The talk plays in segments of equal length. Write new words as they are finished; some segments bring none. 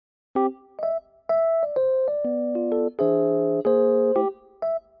Hi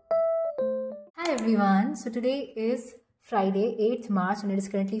everyone, so today is Friday 8th March and it is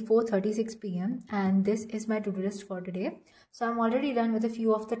currently 4:36 p.m. and this is my to-do list for today. So I'm already done with a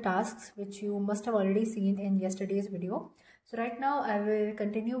few of the tasks which you must have already seen in yesterday's video. So right now I will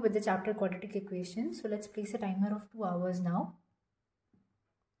continue with the chapter quadratic equations. So let's place a timer of 2 hours now.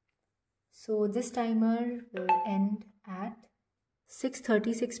 So this timer will end at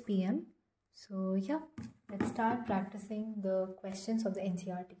 6:36 p.m. So yeah, let's start practicing the questions of the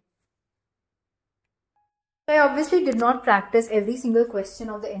NCERT. I obviously did not practice every single question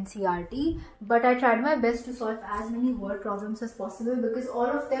of the NCERT, but I tried my best to solve as many word problems as possible because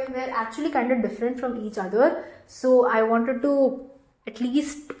all of them were actually kind of different from each other. So I wanted to at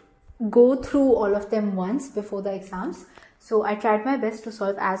least go through all of them once before the exams. So I tried my best to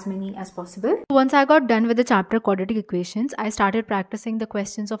solve as many as possible. Once I got done with the chapter quadratic equations, I started practicing the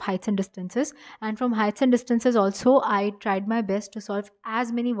questions of heights and distances. And from heights and distances also, I tried my best to solve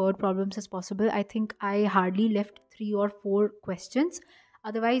as many word problems as possible. I think I hardly left 3 or 4 questions.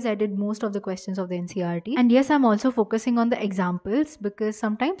 Otherwise, I did most of the questions of the NCERT. And yes, I'm also focusing on the examples because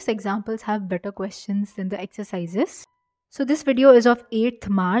sometimes the examples have better questions than the exercises. So this video is of 8th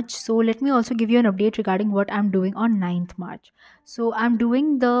March. So let me also give you an update regarding what I'm doing on 9th March. So I'm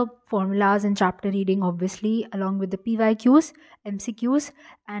doing the formulas and chapter reading obviously along with the pyqs, MCQs,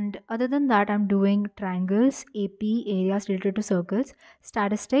 and other than that I'm doing triangles, AP, areas related to circles,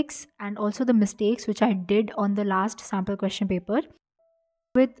 statistics, and also the mistakes which I did on the last sample question paper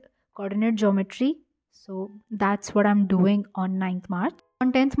with coordinate geometry. So that's what I'm doing on 9th March.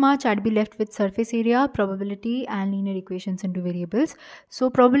 On 10th March, I'd be left with surface area, probability, and linear equations into variables.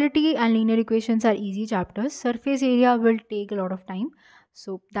 So probability and linear equations are easy chapters. Surface area will take a lot of time.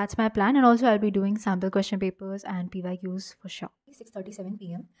 So that's my plan. And also I'll be doing sample question papers and pyqs for sure. 6:37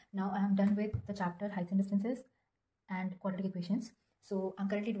 p.m. Now I am done with the chapter heights and distances and quadratic equations. So I'm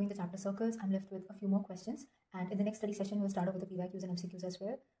currently doing the chapter circles. I'm left with a few more questions. And in the next study session, we'll start off with the pyqs and MCQs as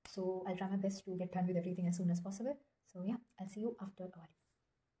well. So I'll try my best to get done with everything as soon as possible. So yeah, I'll see you after a while.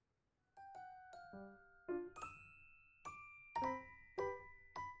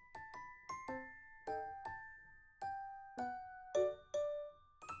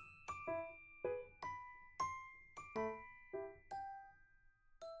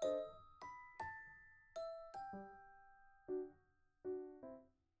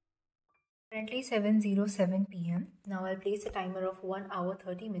 Currently 7:07 p.m. Now I'll place a timer of 1 hour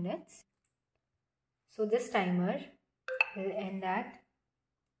 30 minutes. So this timer will end at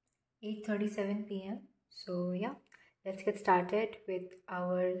 8:37 p.m. So yeah, let's get started with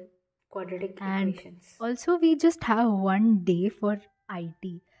our quadratic equations. Also, we just have one day for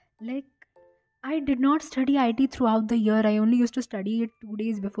IT. Like, I did not study IT throughout the year. I only used to study it 2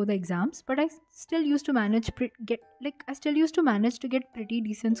 days before the exams, but I still used to manage to get pretty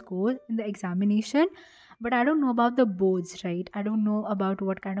decent score in the examination. But I don't know about the boards, right? I don't know about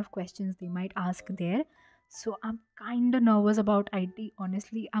what kind of questions they might ask there. So I'm kind of nervous about IT.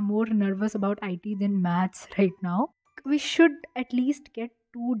 Honestly, I'm more nervous about IT than maths right now. We should at least get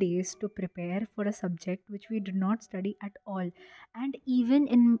 2 days to prepare for a subject which we did not study at all. And even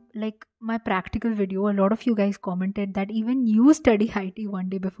in like my practical video, a lot of you guys commented that even you study IT one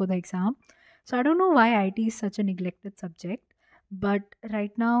day before the exam. So I don't know why IT is such a neglected subject, but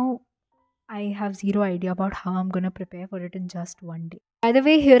right now I have zero idea about how I'm gonna prepare for it in just one day. By the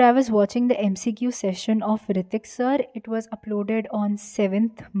way, here I was watching the MCQ session of Ritik sir. It was uploaded on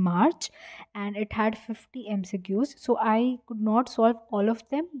 7th March and it had 50 MCQs. So I could not solve all of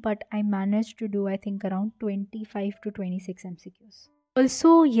them, but I managed to do I think around 25 to 26 MCQs.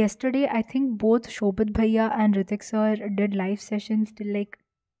 Also, yesterday I think both Shobit Bhaiya and Ritik sir did live sessions till like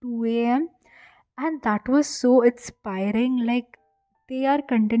 2 a.m. and that was so inspiring. Like, they are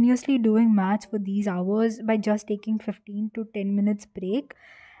continuously doing maths for these hours by just taking 15 to 10 minutes break,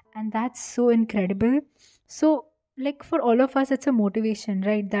 and that's so incredible. So like for all of us it's a motivation,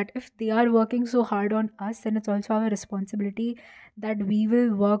 right? That if they are working so hard on us, then it's also our responsibility that we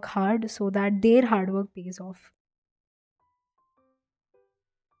will work hard so that their hard work pays off.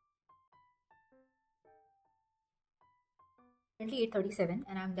 Currently 8:37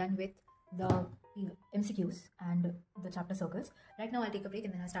 and I'm done with the MCQs and the chapter circles. Right now I'll take a break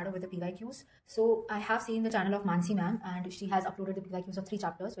and then I'll start off with the pyqs. So I have seen the channel of Mansi ma'am and she has uploaded the pyqs of 3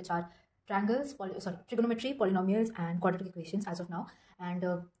 chapters which are triangles, trigonometry, polynomials and quadratic equations as of now. And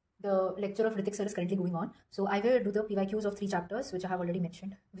the lecture of Ritik sir is currently going on. So I will do the pyqs of 3 chapters which I have already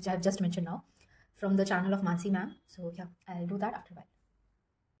mentioned, which I have just mentioned now from the channel of Mansi ma'am. So yeah, I'll do that after a while.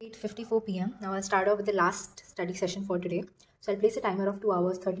 8:54 p.m. Now I'll start off with the last study session for today. So I'll place a timer of 2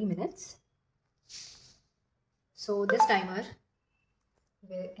 hours 30 minutes. So this timer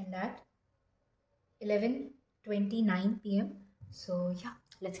will end at 11:29 p.m. So yeah,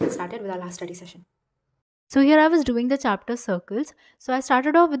 let's get started with our last study session. So here I was doing the chapter circles. So I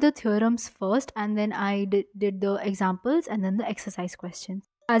started off with the theorems first, and then I did the examples and then the exercise questions.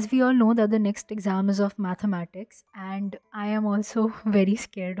 As we all know that the next exam is of mathematics, and I am also very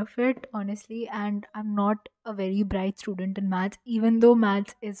scared of it, honestly, and I'm not a very bright student in maths, even though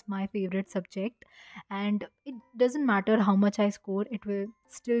maths is my favorite subject, and it doesn't matter how much I score, it will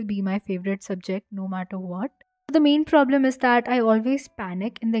still be my favorite subject no matter what. The main problem is that I always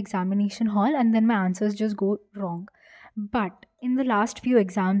panic in the examination hall and then my answers just go wrong. But in the last few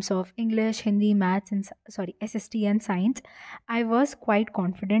exams of English, Hindi, maths, and SST and science, I was quite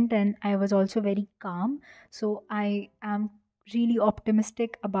confident and I was also very calm. So I am really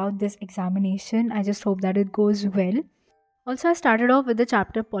optimistic about this examination. I just hope that it goes well. Also, I started off with the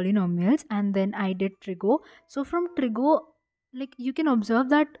chapter polynomials and then I did trigo. So from trigo, like you can observe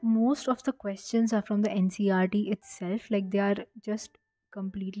that most of the questions are from the NCERT itself, like they are just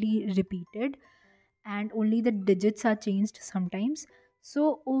completely repeated and only the digits are changed sometimes.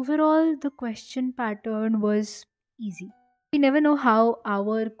 So overall the question pattern was easy. We never know how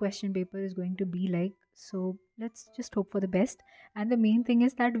our question paper is going to be like, so let's just hope for the best. And the main thing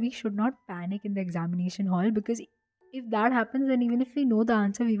is that we should not panic in the examination hall, because if that happens, then even if we know the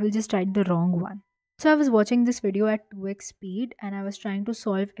answer, we will just write the wrong one. So I was watching this video at 2x speed and I was trying to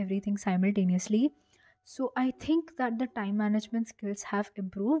solve everything simultaneously. So I think that the time management skills have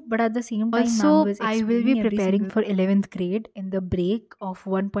improved, but at the same time, also I will be preparing for 11th grade in the break of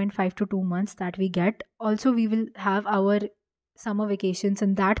 1.5 to 2 months that we get. Also, we will have our summer vacations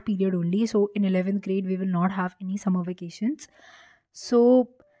in that period only. So in 11th grade, we will not have any summer vacations. So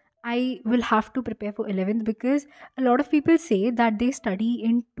I will have to prepare for 11th, because a lot of people say that they study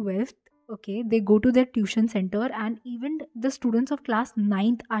in 12th. Okay, they go to their tuition center and even the students of class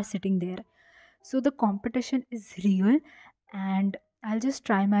 9th are sitting there. So the competition is real, and I'll just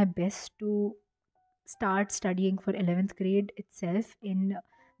try my best to start studying for 11th grade itself in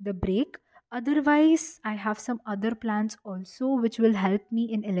the break. Otherwise, I have some other plans also which will help me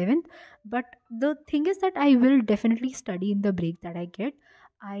in 11th. But the thing is that I will definitely study in the break that I get.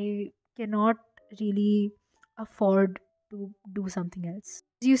 I cannot really afford to do something else.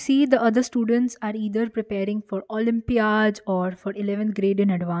 You see, the other students are either preparing for Olympiads or for 11th grade in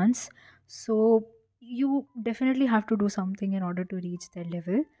advance. So you definitely have to do something in order to reach their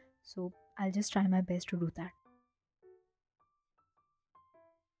level. So I'll just try my best to do that.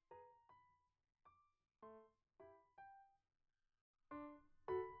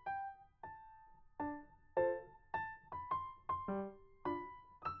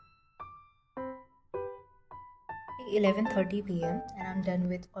 It's 11:30 p.m. and I'm done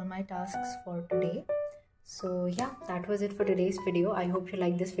with all my tasks for today. So yeah, that was it for today's video. I hope you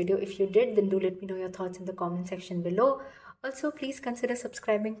liked this video. If you did, then do let me know your thoughts in the comment section below. Also, please consider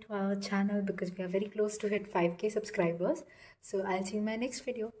subscribing to our channel because we are very close to hit 5k subscribers. So I'll see you in my next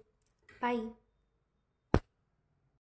video. Bye.